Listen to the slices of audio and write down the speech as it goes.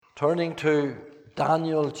Turning to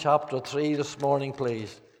Daniel chapter 3 this morning,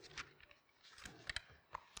 please.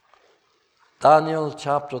 Daniel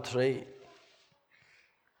chapter 3.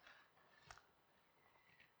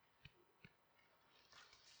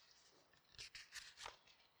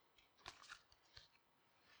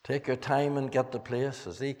 Take your time and get the place.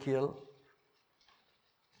 Ezekiel,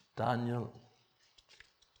 Daniel,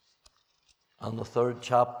 and the 3rd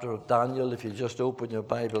chapter of Daniel. If you just open your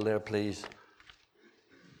Bible there, please,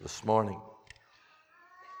 this morning.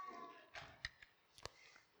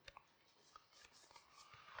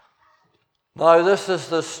 Now, this is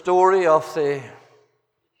the story of the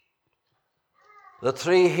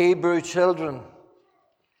 3 Hebrew children,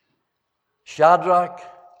 Shadrach,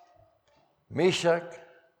 Meshach,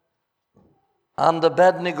 and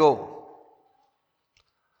Abednego.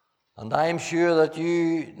 And I'm sure that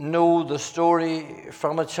you know the story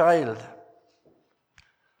from a child.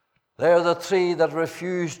 They're the 3 that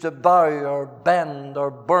refused to bow or bend or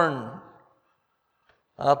burn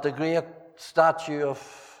at the great statue of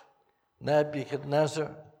Nebuchadnezzar.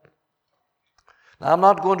 Now, I'm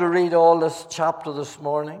not going to read all this chapter this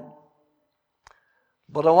morning,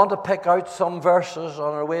 but I want to pick out some verses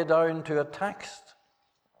on our way down to a text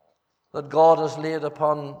that God has laid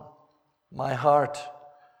upon my heart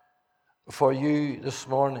for you this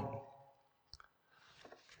morning.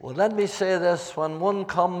 Well, let me say this. When one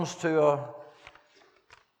comes to a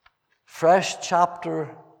fresh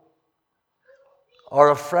chapter or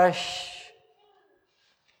a fresh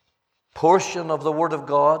portion of the Word of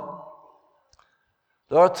God,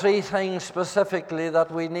 there are 3 things specifically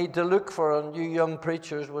that we need to look for, and you young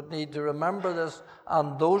preachers would need to remember this,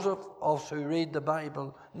 and those of us who read the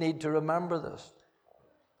Bible need to remember this.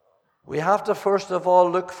 We have to first of all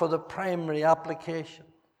look for the primary application.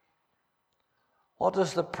 What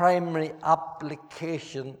is the primary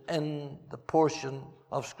application in the portion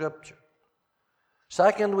of Scripture?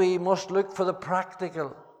 Second, we must look for the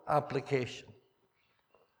practical application.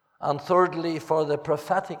 And thirdly, for the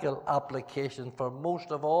prophetical application. For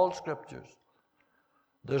most of all Scriptures,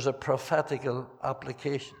 there's a prophetical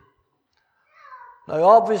application. Now,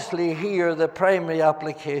 obviously here, the primary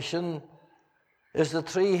application is the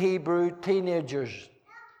 3 Hebrew teenagers,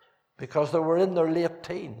 because they were in their late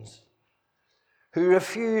teens, who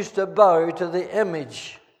refused to bow to the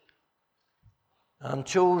image and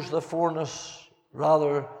chose the furnace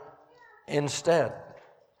rather instead.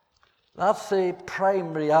 That's the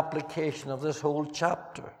primary application of this whole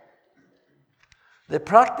chapter. The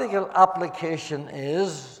practical application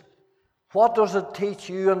is, what does it teach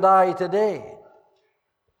you and I today?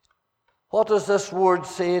 What does this word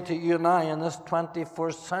say to you and I in this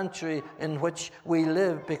 21st century in which we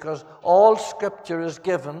live? Because all Scripture is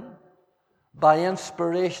given by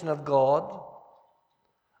inspiration of God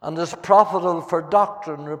and is profitable for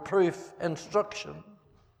doctrine, reproof, instruction,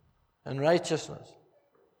 and righteousness.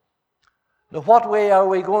 Now, what way are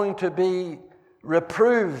we going to be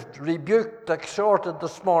reproved, rebuked, exhorted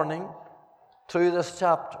this morning through this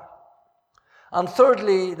chapter? And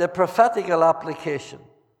thirdly, the prophetical application.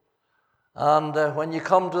 And when you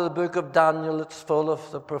come to the book of Daniel, it's full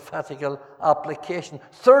of the prophetical application.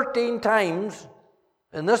 13 times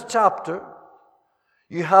in this chapter,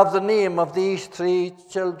 you have the name of these 3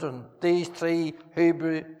 children, these 3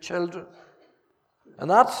 Hebrew children.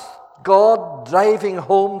 And that's God driving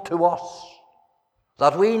home to us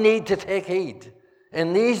that we need to take heed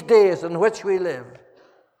in these days in which we live,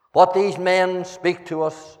 what these men speak to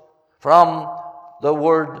us from the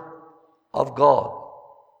Word of God.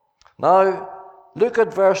 Now, look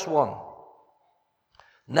at verse 1.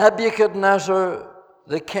 Nebuchadnezzar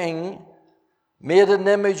the king made an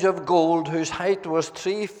image of gold whose height was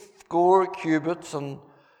 60 cubits and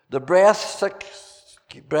the breadth 6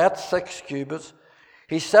 cubits.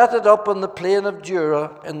 He set it up on the plain of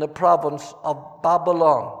Dura in the province of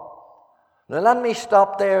Babylon. Now let me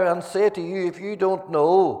stop there and say to you, if you don't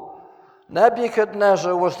know,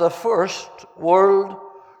 Nebuchadnezzar was the first world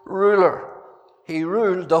ruler. He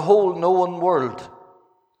ruled the whole known world.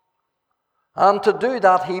 And to do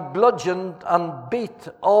that, he bludgeoned and beat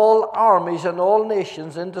all armies and all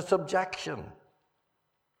nations into subjection.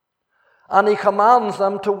 And he commands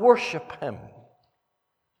them to worship him.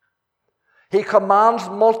 He commands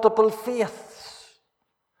multiple faiths,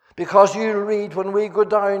 because you'll read when we go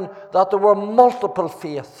down that there were multiple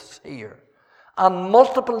faiths here and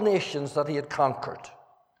multiple nations that he had conquered.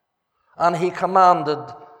 And he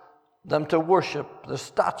commanded them to worship the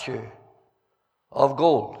statue of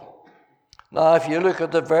gold. Now, if you look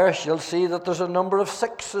at the verse, you'll see that there's a number of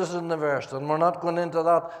 6s in the verse, and we're not going into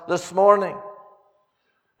that this morning.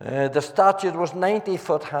 The statue was 90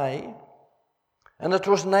 foot high. and it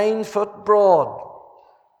was 9 foot broad.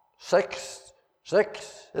 6,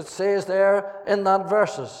 it says there in that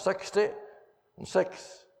verses, 60 and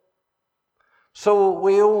 6. So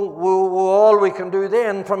all we can do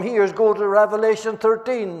then from here is go to Revelation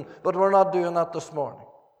 13, but we're not doing that this morning.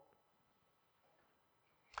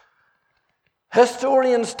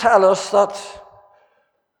 Historians tell us that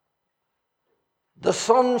the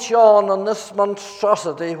sun shone on this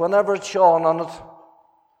monstrosity whenever it shone on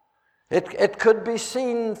it. It could be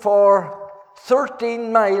seen for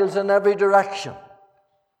 13 miles in every direction.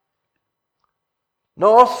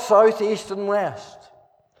 North, south, east, and west.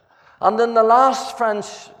 And in the last French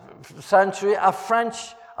century, a French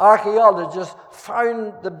archaeologist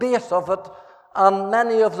found the base of it and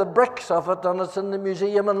many of the bricks of it, and it's in the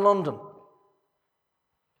museum in London.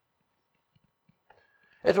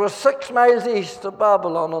 It was 6 miles east of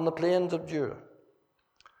Babylon on the plains of Dura.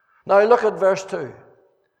 Now look at verse 2.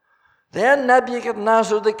 Then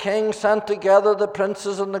Nebuchadnezzar the king sent together the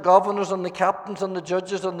princes and the governors and the captains and the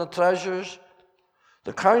judges and the treasurers,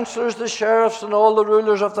 the counselors, the sheriffs, and all the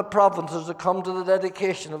rulers of the provinces to come to the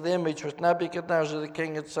dedication of the image which Nebuchadnezzar the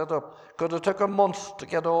king had set up. Could have took a month to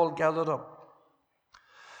get all gathered up.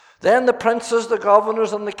 Then the princes, the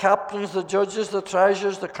governors, and the captains, the judges, the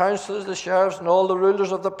treasurers, the counselors, the sheriffs, and all the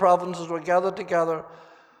rulers of the provinces were gathered together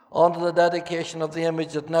unto the dedication of the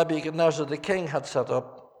image that Nebuchadnezzar the king had set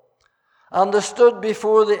up. And they stood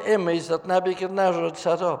before the image that Nebuchadnezzar had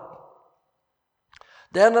set up.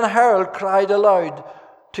 Then an herald cried aloud,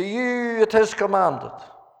 To you it is commanded,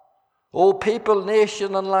 O people,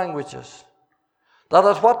 nation, and languages, that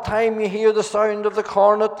at what time you hear the sound of the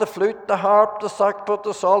cornet, the flute, the harp, the sackbut,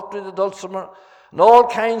 the psaltery, the dulcimer, and all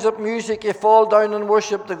kinds of music, you fall down and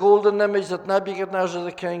worship the golden image that Nebuchadnezzar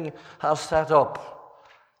the king has set up.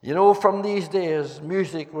 You know, from these days,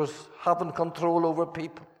 music was having control over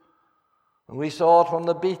people. And we saw it when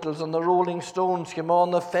the Beatles and the Rolling Stones came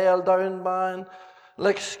on, they fell down by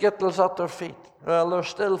like skittles at their feet. Well, they're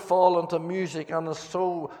still falling to music, and it's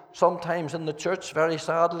so sometimes in the church, very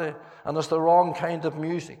sadly, and it's the wrong kind of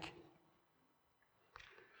music.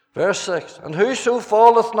 Verse 6, And whoso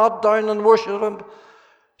falleth not down and worship him,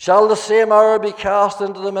 shall the same hour be cast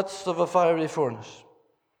into the midst of a fiery furnace.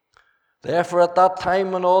 Therefore at that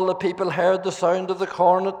time when all the people heard the sound of the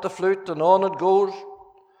cornet, the flute, and on it goes,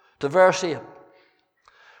 to verse 8.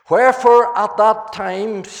 Wherefore at that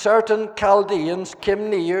time certain Chaldeans came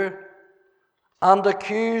near and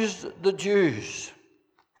accused the Jews.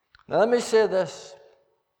 Now let me say this.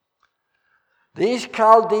 These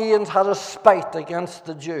Chaldeans had a spite against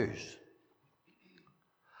the Jews.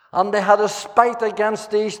 And they had a spite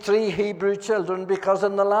against these 3 Hebrew children because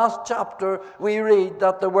in the last chapter we read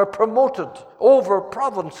that they were promoted over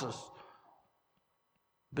provinces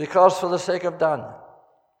because for the sake of Daniel.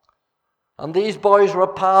 And these boys were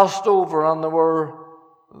passed over, and they were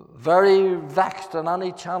very vexed, and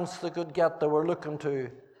any chance they could get, they were looking to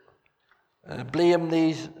blame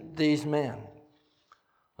these men.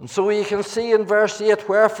 And so you can see in verse 8,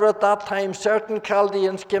 Wherefore at that time certain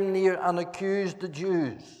Chaldeans came near and accused the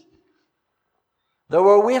Jews. They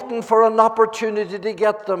were waiting for an opportunity to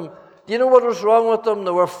get them. Do you know what was wrong with them?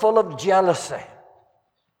 They were full of jealousy.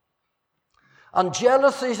 And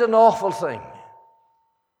jealousy is an awful thing.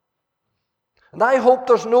 And I hope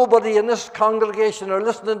there's nobody in this congregation or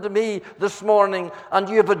listening to me this morning and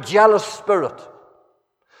you have a jealous spirit.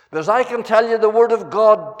 Because I can tell you the Word of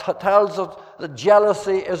God tells us that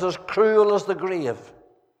jealousy is as cruel as the grave.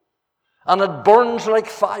 And it burns like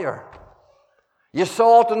fire. You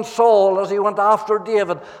saw it in Saul as he went after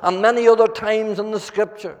David and many other times in the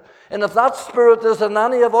Scripture. And if that spirit is in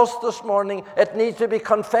any of us this morning, it needs to be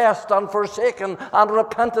confessed and forsaken and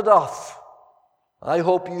repented of. I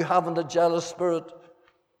hope you haven't a jealous spirit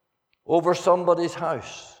over somebody's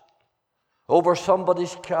house, over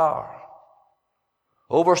somebody's car,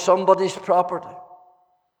 over somebody's property.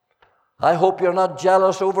 I hope you're not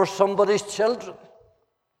jealous over somebody's children.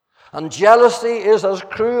 And jealousy is as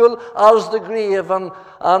cruel as the grave. And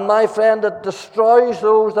my friend, it destroys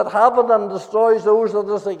those that have it and destroys those that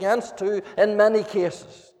it's against too in many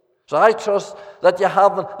cases. So I trust that you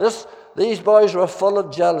haven't. These boys were full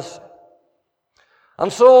of jealousy.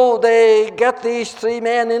 And so they get these 3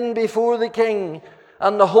 men in before the king,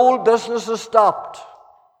 and the whole business is stopped.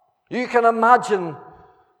 You can imagine,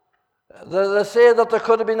 they say that there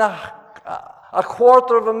could have been a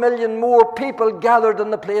 250,000 more people gathered in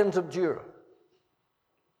the plains of Dura.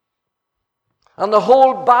 And the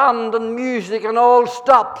whole band and music and all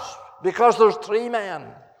stops because there's 3 men.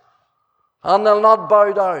 And they'll not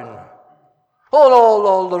bow down.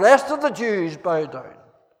 All the rest of the Jews bow down.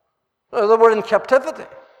 They were in captivity.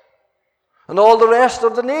 And all the rest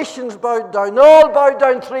of the nations bowed down. All bowed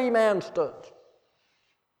down, 3 men stood.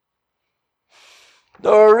 They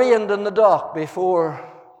were arraigned in the dock before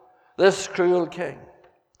this cruel king.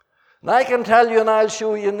 And I can tell you, and I'll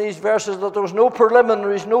show you in these verses, that there was no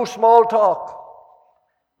preliminaries, no small talk.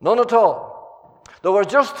 None at all. There were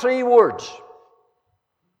just 3 words.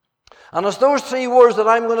 And it's those 3 words that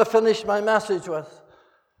I'm going to finish my message with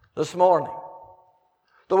this morning.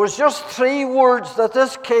 There was just 3 words that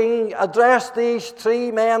this king addressed these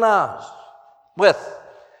 3 men with.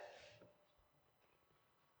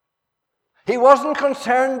 He wasn't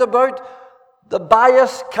concerned about the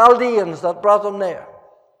biased Chaldeans that brought him there.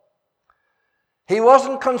 He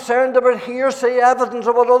wasn't concerned about hearsay evidence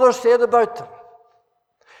of what others said about them.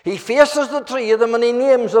 He faces the 3 of them and he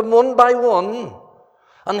names them one by one.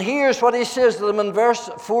 And here's what he says to them in verse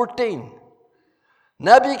 14.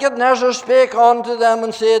 Nebuchadnezzar spake unto them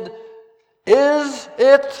and said, Is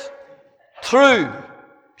it true,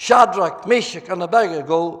 Shadrach, Meshach, and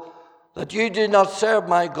Abednego, that you do not serve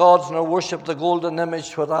my gods nor worship the golden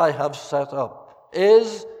image which I have set up?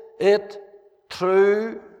 Is it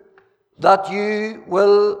true that you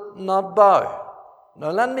will not bow? Now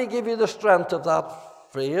let me give you the strength of that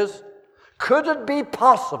phrase. Could it be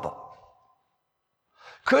possible?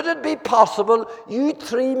 Could it be possible, you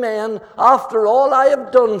 3 men, after all I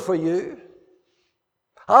have done for you,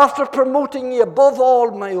 after promoting you above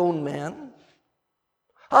all my own men,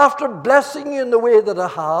 after blessing you in the way that I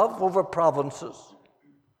have over provinces,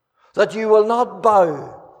 that you will not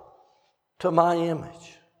bow to my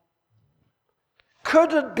image?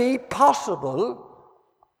 Could it be possible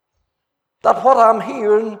that what I'm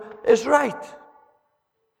hearing is right?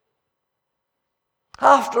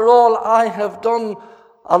 After all, I have done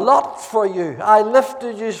a lot for you. I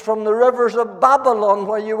lifted you from the rivers of Babylon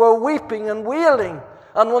where you were weeping and wailing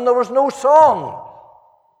and when there was no song.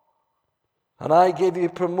 And I gave you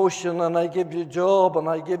promotion and I gave you job and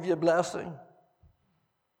I gave you blessing.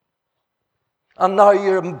 And now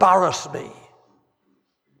you embarrass me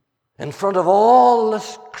in front of all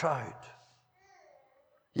this crowd.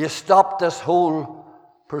 You stopped this whole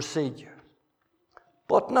procedure.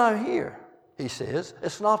 But now here, he says,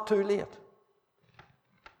 it's not too late.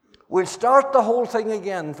 We'll start the whole thing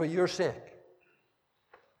again for your sake.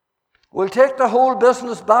 We'll take the whole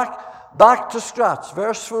business back to scratch.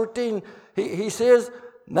 Verse 14, he says,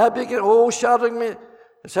 Nebuchadnezzar,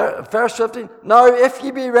 Shadrach, verse 15, now if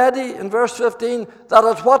ye be ready, in verse 15, that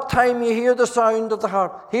at what time you hear the sound of the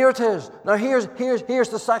harp. Here it is. Now here's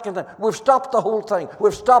the second time. We've stopped the whole thing.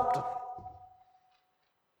 We've stopped it.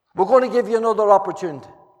 We're going to give you another opportunity.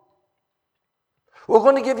 We're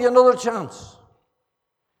going to give you another chance.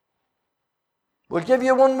 We'll give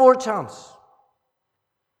you one more chance.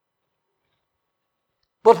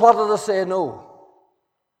 But what do they say? No.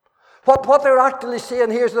 What they're actually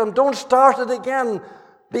saying here is to them, don't start it again.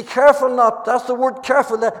 Be careful not. That's the word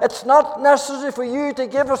careful. It's not necessary for you to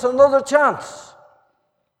give us another chance.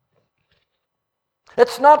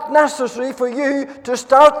 It's not necessary for you to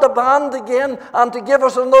start the band again and to give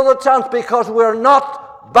us another chance because we're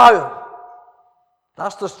not bowing.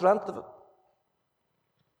 That's the strength of it.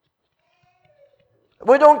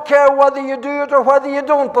 We don't care whether you do it or whether you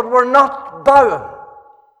don't, but we're not bowing.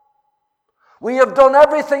 We have done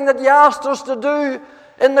everything that you asked us to do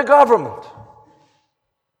in the government.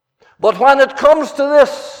 But when it comes to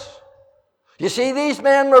this, you see, these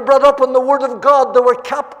men were brought up in the Word of God. They were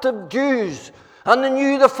captive Jews, and they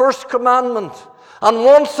knew the first commandment. And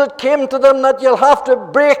once it came to them that you'll have to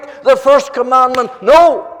break the first commandment,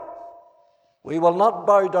 no, we will not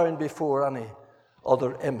bow down before any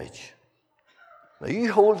other image. Now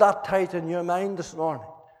you hold that tight in your mind this morning.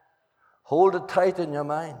 Hold it tight in your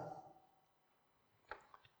mind.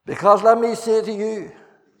 Because let me say to you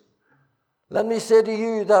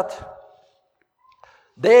that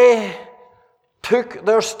they took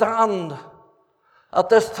their stand at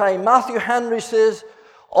this time. Matthew Henry says,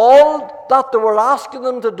 all that they were asking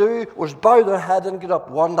them to do was bow their head and get up.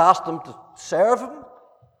 They weren't asked them to serve him,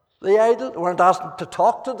 the idol. They weren't asked them to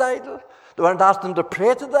talk to the idol. They weren't asked them to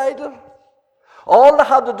pray to the idol. All they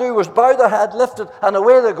had to do was bow their head, lift it, and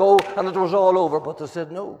away they go, and it was all over. But they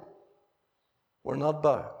said, no, we're not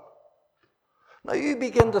bowing. Now you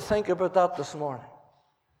begin to think about that this morning.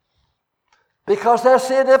 Because they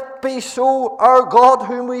said, if it be so, our God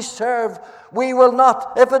whom we serve, we will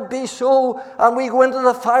not. If it be so, and we go into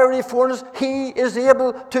the fiery furnace, he is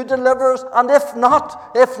able to deliver us. And if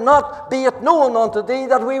not, be it known unto thee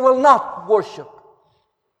that we will not worship.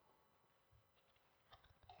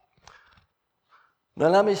 Now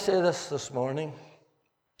let me say this morning.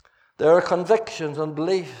 There are convictions and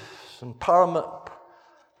beliefs and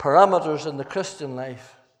parameters in the Christian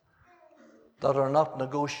life that are not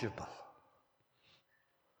negotiable.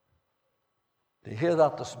 Do you hear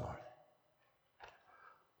that this morning?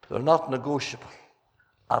 They're not negotiable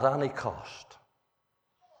at any cost.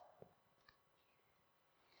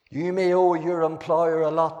 You may owe your employer a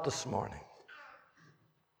lot this morning.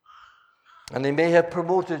 And he may have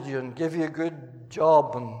promoted you and give you a good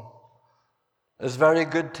job and is very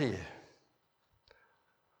good to you.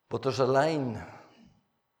 But there's a line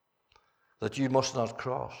that you must not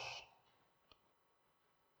cross.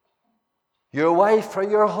 Your wife or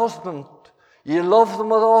your husband, you love them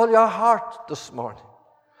with all your heart this morning.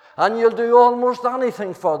 And you'll do almost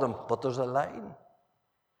anything for them. But there's a line.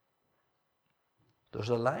 There's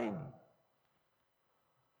a line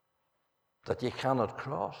that you cannot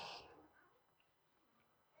cross.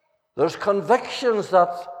 There's convictions that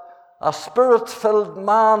a spirit-filled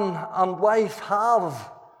man and wife have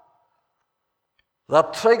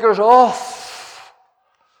that triggers off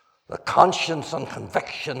the conscience and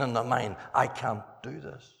conviction in the mind. I can't do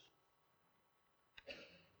this.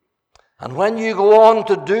 And when you go on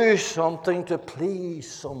to do something to please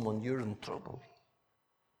someone, you're in trouble.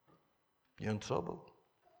 You're in trouble.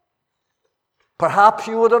 Perhaps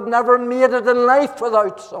you would have never made it in life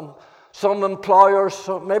without some employer,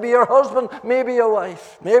 maybe your husband, maybe your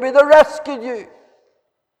wife, maybe they rescued you.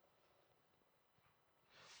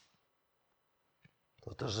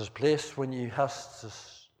 But there's this place when you have to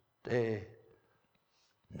say,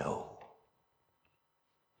 no.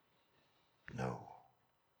 No.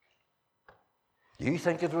 Do you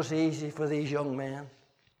think it was easy for these young men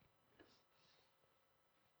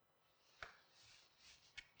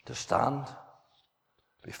to stand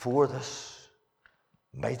before this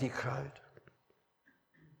mighty crowd?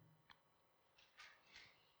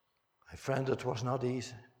 My friend, it was not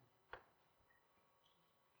easy.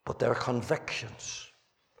 But their convictions,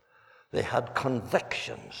 they had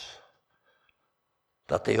convictions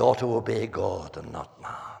that they ought to obey God and not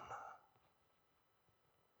man.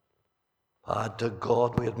 To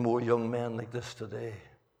God, we had more young men like this today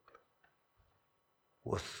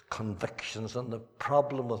with convictions. And the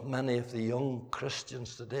problem with many of the young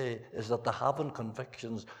Christians today is that they haven't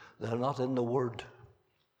convictions. They're not in the Word.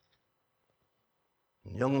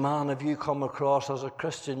 Young man, if you come across, as a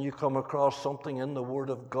Christian, you come across something in the Word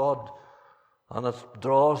of God and it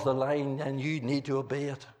draws the line, and you need to obey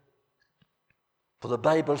it. For the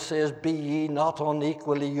Bible says, be ye not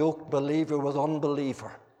unequally yoked, believer with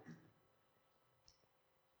unbeliever.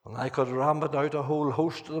 And I could ram it out a whole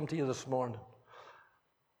host of them to you this morning.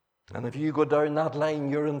 And if you go down that line,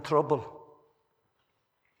 you're in trouble.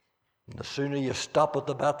 And the sooner you stop it,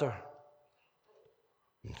 the better.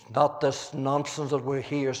 It's not this nonsense that we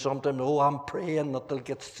hear sometimes, oh, I'm praying that they'll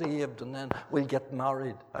get saved and then we'll get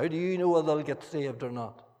married. How do you know whether they'll get saved or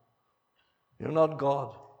not? You're not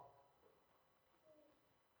God.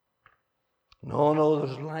 No,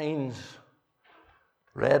 there's lines.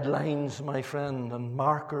 Red lines, my friend, and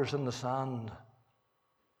markers in the sand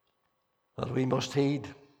that we must heed.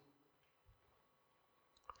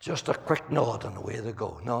 Just a quick nod and away they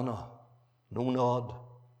go. No nod. No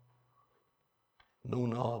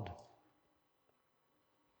nod.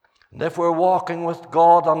 And if we're walking with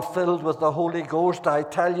God and filled with the Holy Ghost, I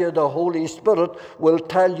tell you, the Holy Spirit will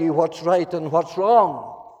tell you what's right and what's wrong.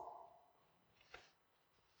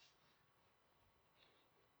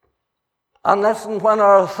 And listen, when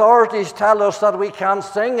our authorities tell us that we can't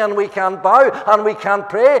sing and we can't bow and we can't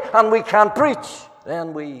pray and we can't preach,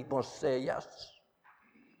 then we must say, yes,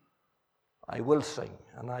 I will sing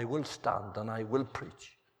and I will stand and I will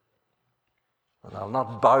preach. And I'll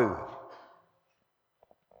not bow.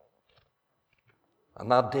 And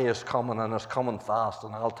that day is coming, and it's coming fast,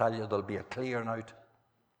 and I'll tell you there'll be a clearing out.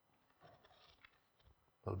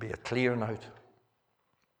 There'll be a clearing out.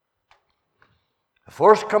 The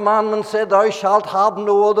first commandment said, thou shalt have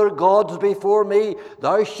no other gods before me.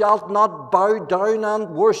 Thou shalt not bow down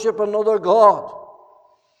and worship another god.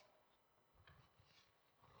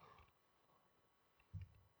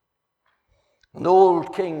 An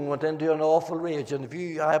old king went into an awful rage, and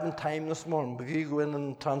I haven't time this morning, but if you go in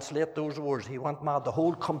and translate those words, he went mad. The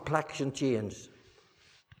whole complexion changed.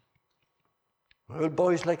 Well,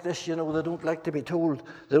 boys like this, they don't like to be told.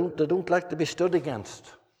 They don't like to be stood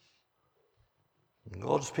against. And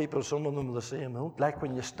God's people, some of them are the same. They don't like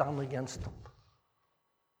when you stand against them.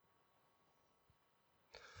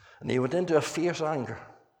 And he went into a fierce anger.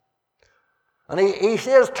 And he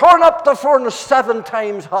says, turn up the furnace 7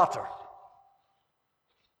 times hotter.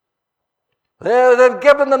 They've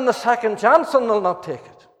given them the second chance and they'll not take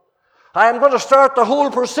it. I am going to start the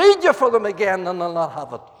whole procedure for them again and they'll not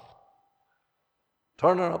have it.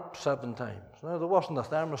 Turn her up 7 times. Now, there wasn't a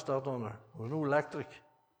thermostat on her. There was no electric.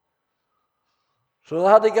 So they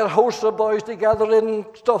had to get a host of boys to gather in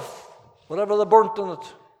stuff, whatever they burnt in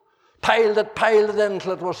it. Piled it in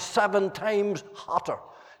until it was 7 times hotter.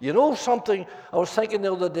 You know something, I was thinking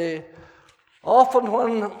the other day, often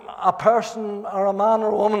when a person or a man or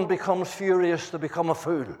a woman becomes furious, they become a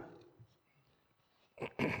fool.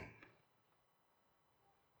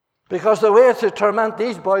 Because the way to torment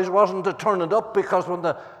these boys wasn't to turn it up, because when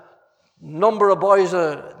the number of boys,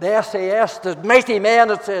 the SAS, the mighty men,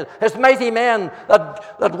 it said, it's mighty men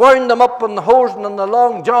that wound them up in the hosen and the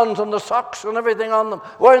long johns and the socks and everything on them,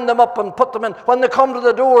 wound them up and put them in. When they come to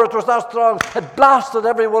the door, it was that strong. It blasted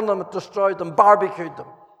every one of them, it destroyed them, barbecued them.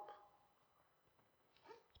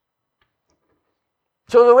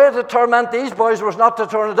 So the way to torment these boys was not to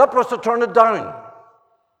turn it up, was to turn it down.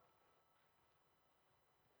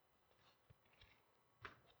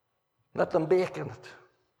 Let them bake in it,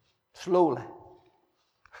 slowly.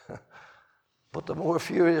 But the more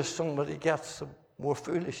furious somebody gets, the more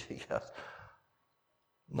foolish he gets.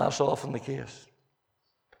 And that's often the case.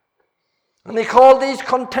 And he called these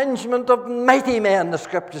contingent of mighty men, the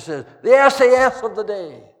scripture says, the SAS of the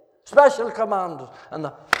day, special commanders, and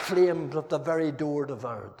the flames of the very door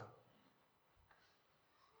devoured them.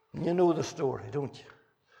 And you know the story, don't you?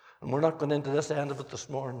 And we're not going into this end of it this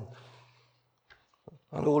morning.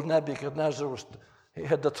 And old Nebuchadnezzar, he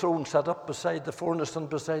had the throne set up beside the furnace and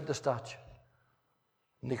beside the statue.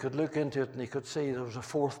 And he could look into it and he could see there was a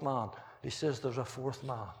 4th man. He says there's a 4th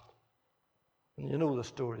man. And you know the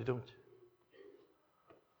story, don't you?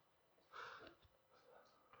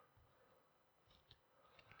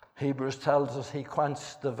 Hebrews tells us he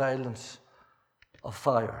quenched the violence of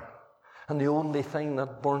fire. And the only thing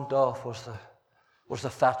that burnt off was the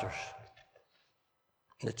fetters,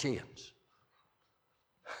 the chains.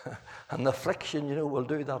 And the affliction, you know, will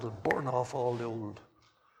do that. It'll burn off all the old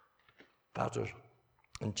fetters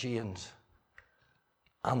and chains.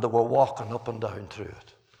 And they were walking up and down through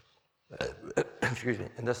it. Excuse me,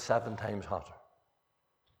 and this 7 times hotter.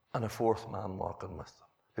 And a 4th man walking with them,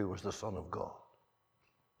 who was the Son of God,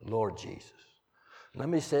 Lord Jesus. Let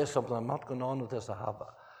me say something. I'm not going on with this. I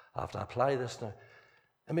have to apply this now.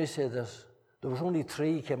 Let me say this. There was only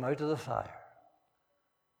 3 came out of the fire.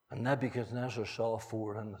 And Nebuchadnezzar saw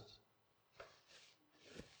 4 in it.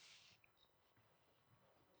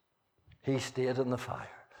 He stayed in the fire.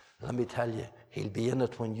 Let me tell you, he'll be in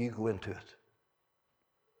it when you go into it.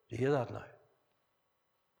 Do you hear that now?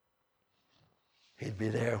 He'll be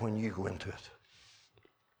there when you go into it.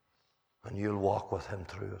 And you'll walk with him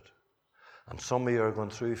through it. And some of you are going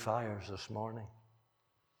through fires this morning.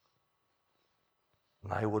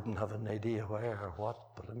 And I wouldn't have an idea where or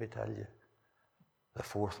what, but let me tell you, the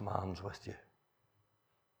 4th man's with you.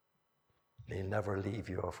 He'll never leave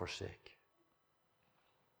you or forsake.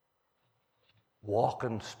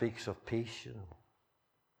 Walking speaks of peace, you know.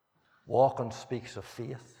 Walking speaks of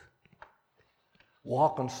faith.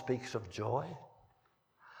 Walking speaks of joy.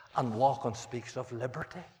 And walking speaks of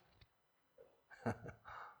liberty.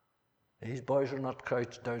 These boys are not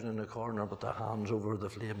crouched down in the corner with their hands over the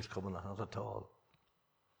flames coming out at all.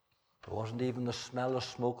 There wasn't even the smell of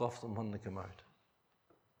smoke off them when they came out.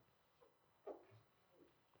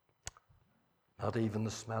 Not even the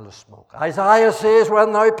smell of smoke. Isaiah says,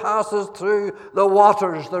 when thou passest through the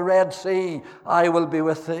waters, the Red Sea, I will be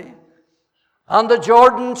with thee. And the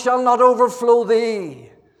Jordan shall not overflow thee.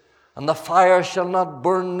 And the fire shall not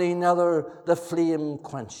burn thee, neither the flame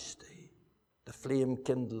quench thee. The flame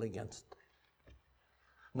kindle against thee.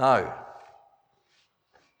 Now,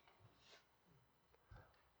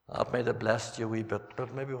 that might have blessed you a wee bit,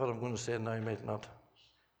 but maybe what I'm going to say now might not.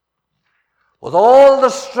 With all the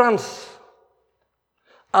strength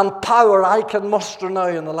and power I can muster now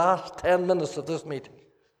in the last 10 minutes of this meeting,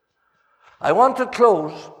 I want to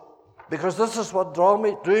close, because this is what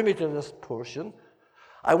drew me to this portion.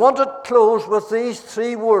 I want to close with these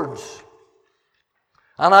 3 words.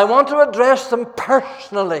 And I want to address them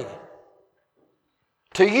personally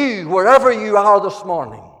to you, wherever you are this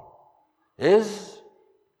morning. Is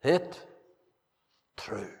it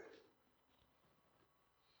true?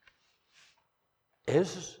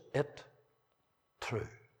 Is it true?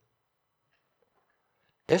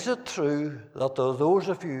 Is it true that there are those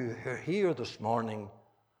of you who are here this morning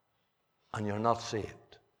and you're not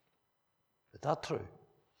saved? Is that true?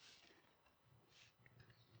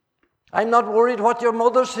 I'm not worried what your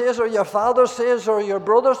mother says or your father says or your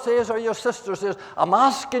brother says or your sister says. I'm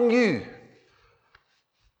asking you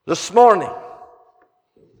this morning,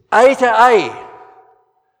 eye to eye,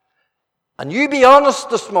 and you be honest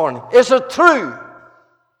this morning. Is it true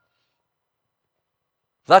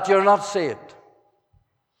that you're not saved?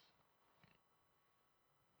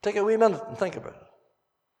 Take a wee minute and think about it.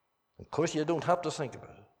 Of course, you don't have to think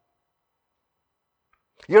about it.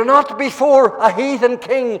 You're not before a heathen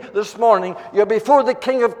king this morning. You're before the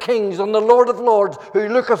King of Kings and the Lord of Lords, who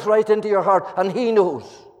looketh right into your heart, and He knows.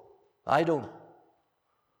 I don't.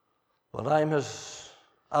 But I'm His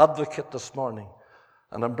advocate this morning,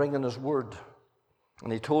 and I'm bringing His word.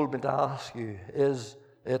 And He told me to ask you, is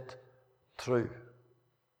it true?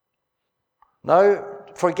 Now,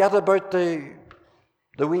 forget about the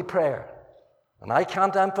wee prayer. And I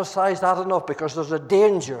can't emphasize that enough, because there's a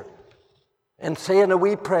danger in saying a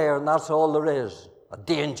wee prayer, and that's all there is. A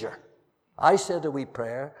danger. I said a wee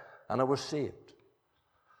prayer, and I was saved.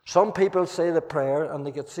 Some people say the prayer, and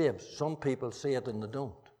they get saved. Some people say it, and they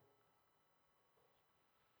don't.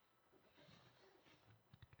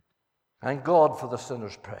 Thank God for the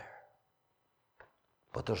sinner's prayer.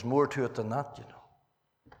 But there's more to it than that, you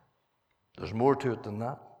know. There's more to it than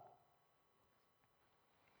that.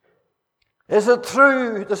 Is it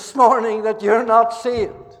true this morning that you're not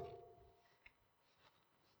saved?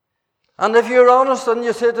 And if you're honest and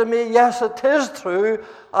you say to me, yes, it is true,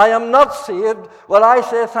 I am not saved, well, I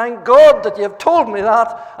say, thank God that you've told me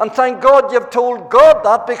that, and thank God you've told God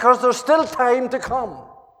that, because there's still time to come.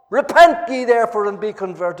 Repent ye therefore and be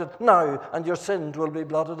converted now, and your sins will be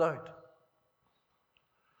blotted out.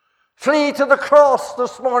 Flee to the cross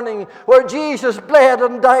this morning, where Jesus bled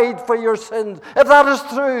and died for your sins. If that is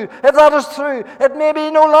true, it may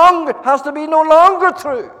be has to be no longer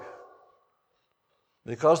true.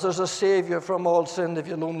 Because there's a Savior from all sin if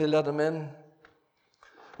you'll only let Him in.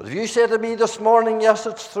 But if you say to me this morning, yes,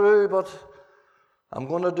 it's true, but I'm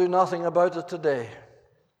going to do nothing about it today.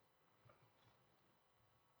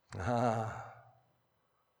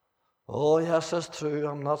 Oh, yes, it's true,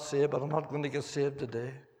 I'm not saved, but I'm not going to get saved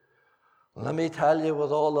today. Let me tell you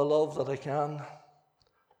with all the love that I can,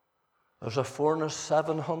 there's a furnace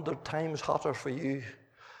 700 times hotter for you,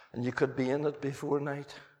 and you could be in it before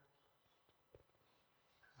night.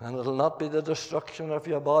 And it'll not be the destruction of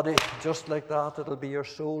your body just like that. It'll be your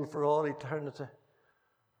soul for all eternity.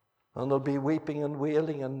 And there'll be weeping and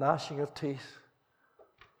wailing and gnashing of teeth.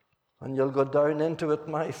 And you'll go down into it,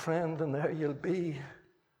 my friend, and there you'll be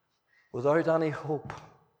without any hope.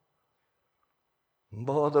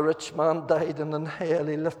 Boy, the rich man died, and in hell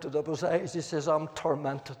he lifted up his eyes. He says, I'm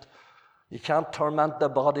tormented. You can't torment the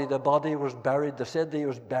body. The body was buried. They said he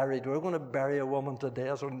was buried. We're going to bury a woman today.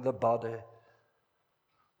 It's only the body.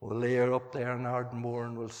 We'll lay her up there in Ardmore,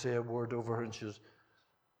 and we'll say a word over her, and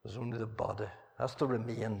there's only the body. That's the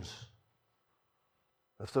remains.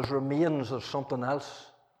 If there's remains, there's something else.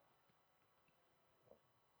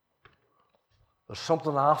 There's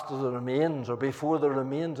something after the remains, or before the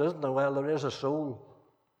remains, isn't there? Well, there is a soul.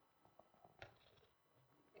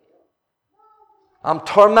 I'm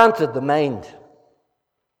tormented, the mind.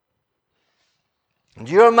 And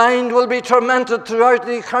your mind will be tormented throughout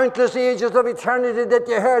the countless ages of eternity that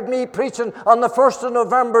you heard me preaching on the 1st of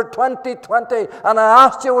November 2020. And I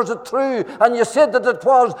asked you, was it true? And you said that it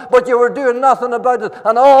was, but you were doing nothing about it.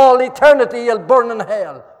 And all eternity you'll burn in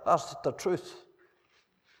hell. That's the truth.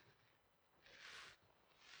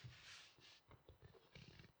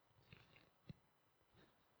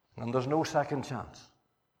 And there's no second chance.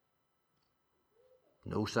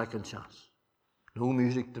 No second chance. No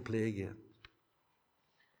music to play again.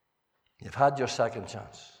 You've had your second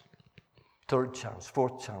chance, third chance,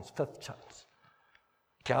 fourth chance, fifth chance.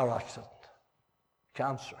 Car accident,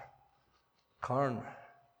 cancer, coronary,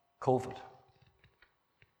 COVID,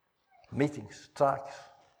 meetings, tracks,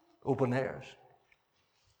 open airs.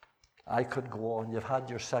 I could go on. You've had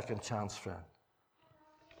your second chance, friend.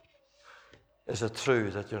 Is it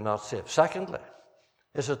true that you're not saved? Secondly,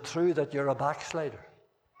 is it true that you're a backslider?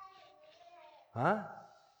 Huh?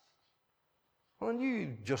 Well,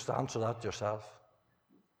 you just answer that yourself.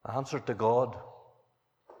 Answer to God.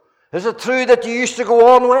 Is it true that you used to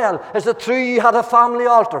go on well? Is it true you had a family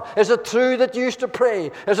altar? Is it true that you used to pray?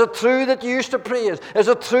 Is it true that you used to praise? Is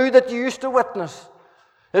it true that you used to witness?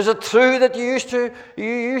 Is it true that you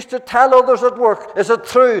used to tell others at work? Is it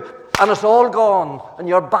true? And it's all gone, and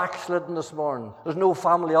you're backslidden this morning. There's no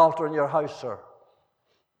family altar in your house, sir.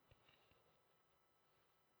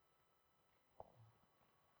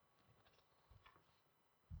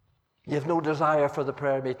 You have no desire for the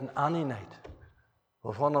prayer meeting any night.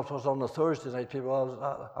 Well, if one of us on a Thursday night, people,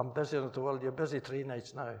 well, I'm busy in it. Well, you're busy 3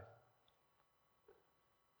 nights now.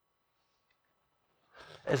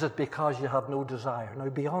 Is it because you have no desire? Now,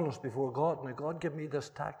 be honest before God. Now, God, give me this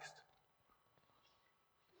text.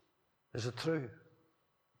 Is it true?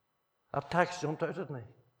 That text jumped out at me.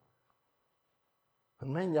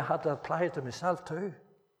 And then you had to apply it to myself too.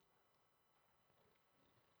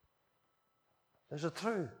 Is it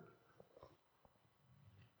true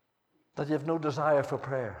that you have no desire for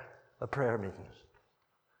prayer, the prayer meetings?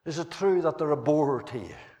 Is it true that they're a bore to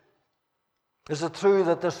you? Is it true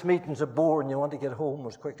that this meeting's a bore and you want to get home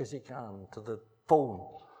as quick as you can to the phone,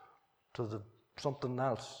 to the something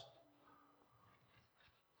else?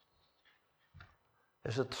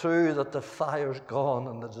 Is it true that the fire's gone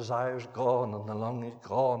and the desire's gone and the longing's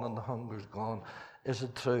gone and the hunger's gone? Is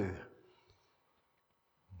it true?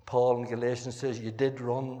 Paul in Galatians says, you did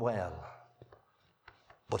run well.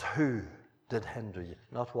 But who did hinder you?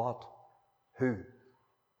 Not what. Who?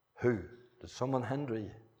 Who? Did someone hinder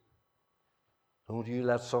you? Don't you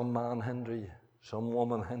let some man hinder you, some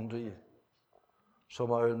woman hinder you,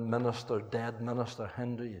 some old minister, dead minister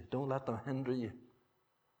hinder you. Don't let them hinder you.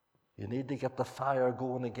 You need to get the fire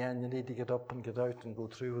going again. You need to get up and get out and go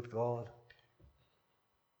through with God.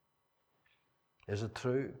 Is it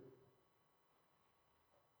true?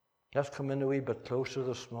 Let's come in a wee bit closer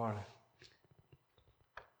this morning.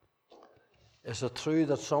 Is it true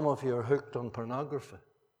that some of you are hooked on pornography?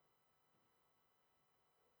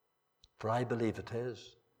 For I believe it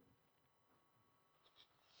is.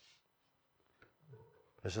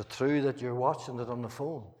 Is it true that you're watching it on the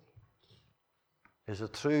phone? Is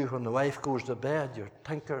it true when the wife goes to bed, you're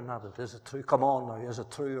tinkering at it? Is it true? Come on now, is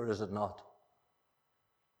it true or is it not?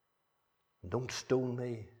 Don't stone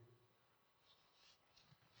me.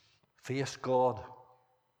 Face God.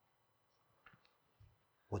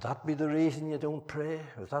 Would that be the reason you don't pray?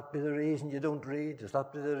 Would that be the reason you don't read? Would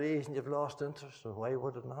that be the reason you've lost interest? Or why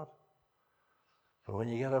would it not? But when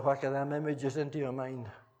you get a whack of them images into your mind,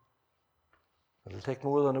 it'll take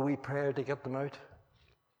more than a wee prayer to get them out.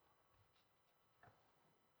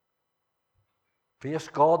 Face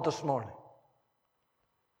God this morning.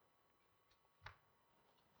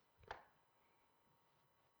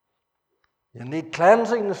 You need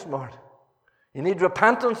cleansing this morning. You need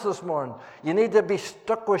repentance this morning. You need to be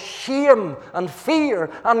stuck with shame and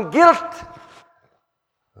fear and guilt.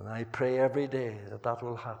 And I pray every day that that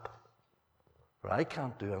will happen. For I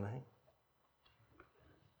can't do anything.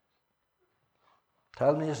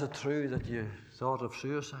 Tell me, is it true that you thought of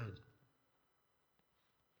suicide?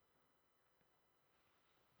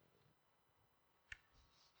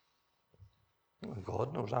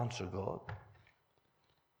 God knows, answer God.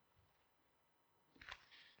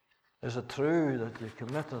 Is it true that you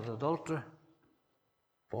committed adultery,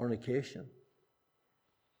 fornication?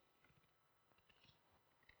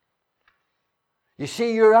 You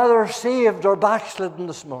see, you're either saved or backslidden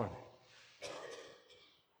this morning.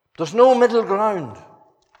 There's no middle ground.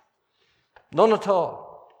 None at all.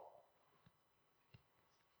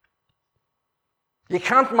 You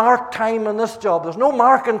can't mark time in this job. There's no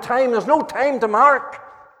marking time. There's no time to mark.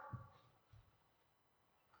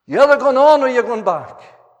 You're either going on or you're going back.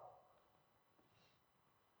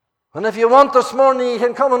 And if you want this morning, you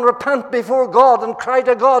can come and repent before God and cry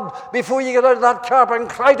to God before you get out of that car and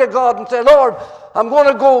cry to God and say, Lord, I'm going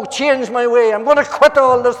to go change my way. I'm going to quit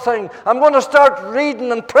all this thing. I'm going to start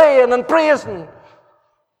reading and praying and praising.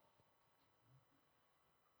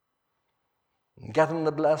 And getting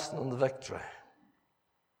the blessing and the victory.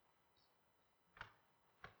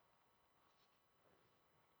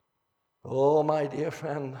 Oh, my dear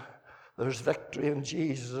friend, there's victory in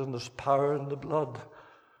Jesus and there's power in the blood.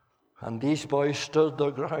 And these boys stood their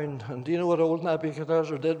ground. And do you know what old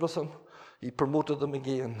Nebuchadnezzar did with them? He promoted them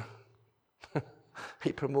again.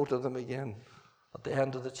 He promoted them again at the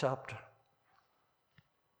end of the chapter.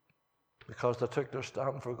 Because they took their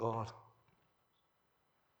stand for God.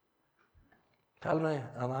 Tell me,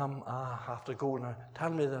 and I have to go now. Tell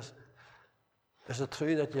me this. Is it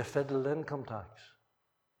true that you fiddled income tax?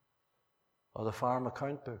 Or the farm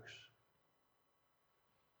account books?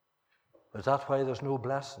 Is that why there's no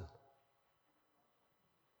blessing?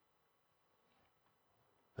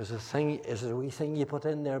 Is it a wee thing you put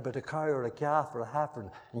in there about a cow or a calf or a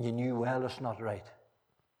heifer and you knew, well, it's not right?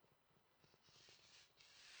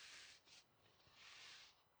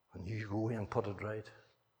 And you go in and put it right.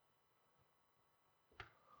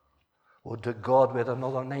 Would to God we had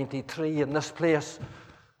another 93 in this place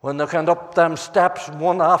when they went up them steps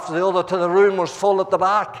one after the other till the room was full at the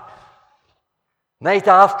back. Night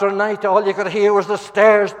after night, all you could hear was the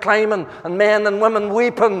stairs climbing and men and women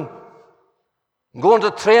weeping. Going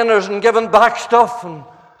to trainers and giving back stuff and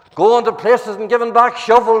going to places and giving back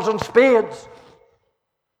shovels and spades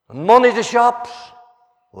and money to shops.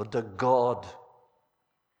 Would to God.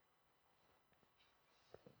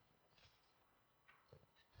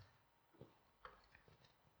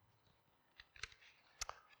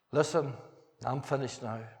 Listen, I'm finished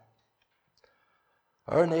now.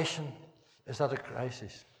 Our nation is at a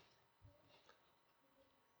crisis.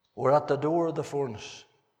 We're at the door of the furnace.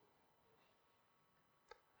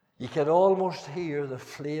 You can almost hear the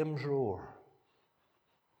flames roar.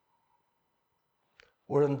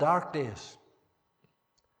 We're in dark days.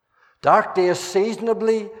 Dark days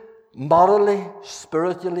seasonably, morally,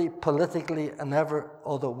 spiritually, politically, and every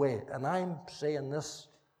other way. And I'm saying this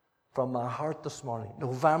from my heart this morning.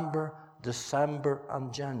 November, December,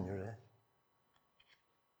 and January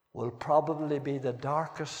will probably be the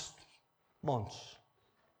darkest months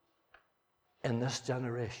in this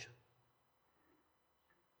generation.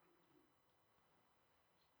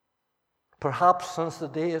 Perhaps since the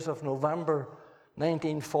days of November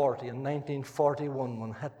 1940 and 1941,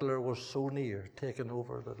 when Hitler was so near taking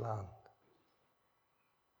over the land.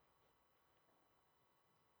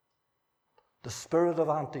 The spirit of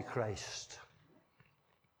Antichrist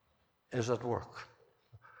is at work.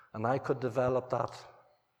 And I could develop that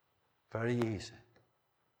very easy.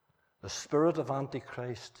 The spirit of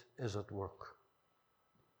Antichrist is at work.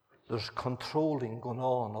 There's controlling going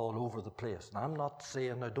on all over the place. And I'm not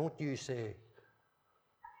saying, now don't you say,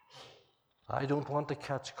 I don't want to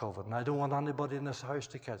catch COVID, and I don't want anybody in this house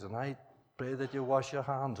to catch it, and I pray that you wash your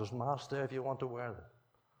hands. There's masks there if you want to wear them.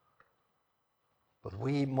 But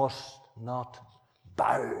we must not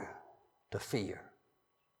bow to fear.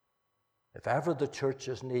 If ever the church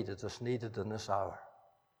is needed, it's needed in this hour.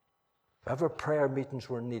 If ever prayer meetings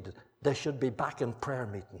were needed, they should be back in prayer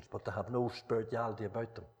meetings, but they have no spirituality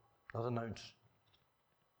about them. Not an ounce.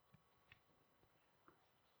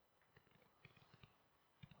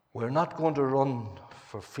 We're not going to run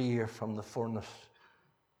for fear from the furnace.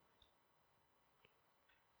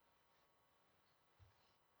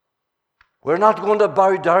 We're not going to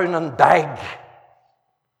bow down and beg.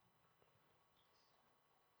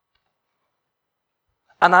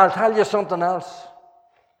 And I'll tell you something else.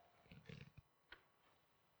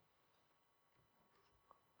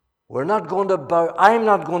 I'm not going to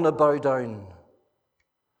bow down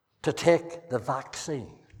to take the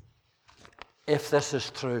vaccine if this is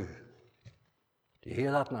true. Do you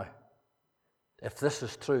hear that now? If this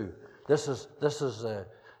is true, this is a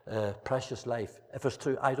precious life. If it's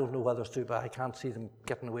true, I don't know whether it's true, but I can't see them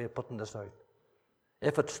getting away with putting this out.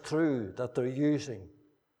 If it's true that they're using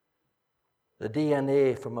the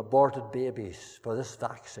DNA from aborted babies for this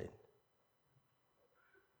vaccine,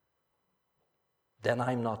 then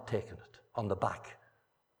I'm not taking it on the back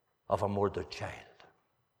of a murdered child.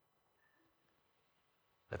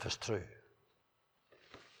 If it's true.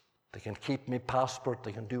 They can keep me passport,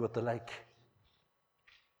 they can do what they like.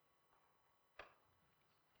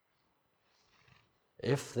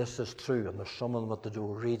 If this is true, and there's some of them at the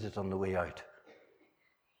door, read it on the way out.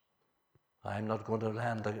 I'm not going to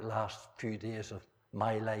land the last few days of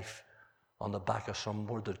my life on the back of some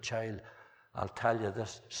murdered child. I'll tell you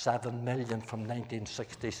this, 7 million from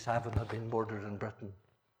 1967 have been murdered in Britain.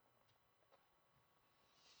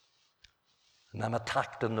 And I'm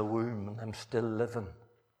attacked in the womb, and I'm still living.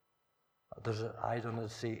 There's I don't know,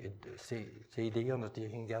 CD on it, you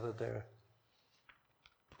can get it there.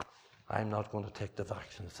 I'm not going to take the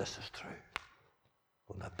vaccine if this is true.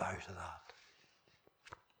 I'm going to bow to that.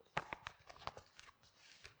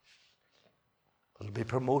 It'll be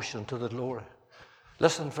promotion to the glory.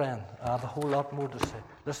 Listen, friend, I have a whole lot more to say.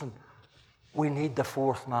 Listen, we need the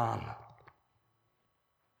fourth man.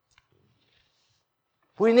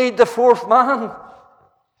 We need the fourth man.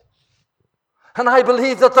 And I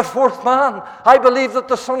believe that the fourth man, I believe that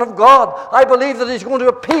the Son of God, I believe that he's going to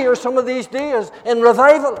appear some of these days in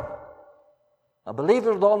revival. I believe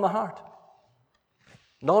it with all my heart,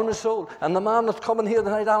 and all my soul. And the man that's coming here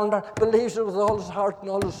tonight, Alan Barr, believes it with all his heart and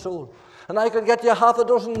all his soul. And I could get you half a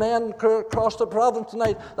dozen men across the province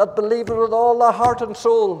tonight that believe it with all their heart and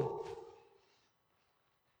soul.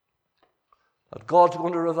 That God's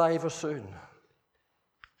going to revive us soon.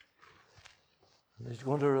 And he's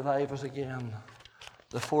going to revive us again.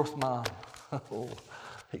 The fourth man. Oh,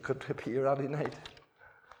 he could appear any night.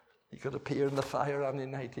 He could appear in the fire any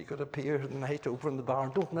night. He could appear tonight over in the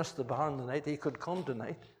barn. Don't miss the barn tonight. He could come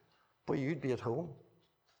tonight. Boy, you'd be at home.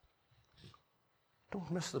 Don't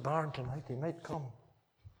miss the barn tonight. He might come.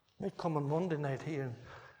 He might come on Monday night here,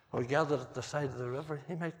 or gathered at the side of the river.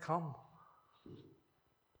 He might come.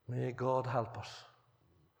 May God help us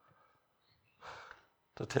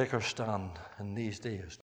to take our stand in these days.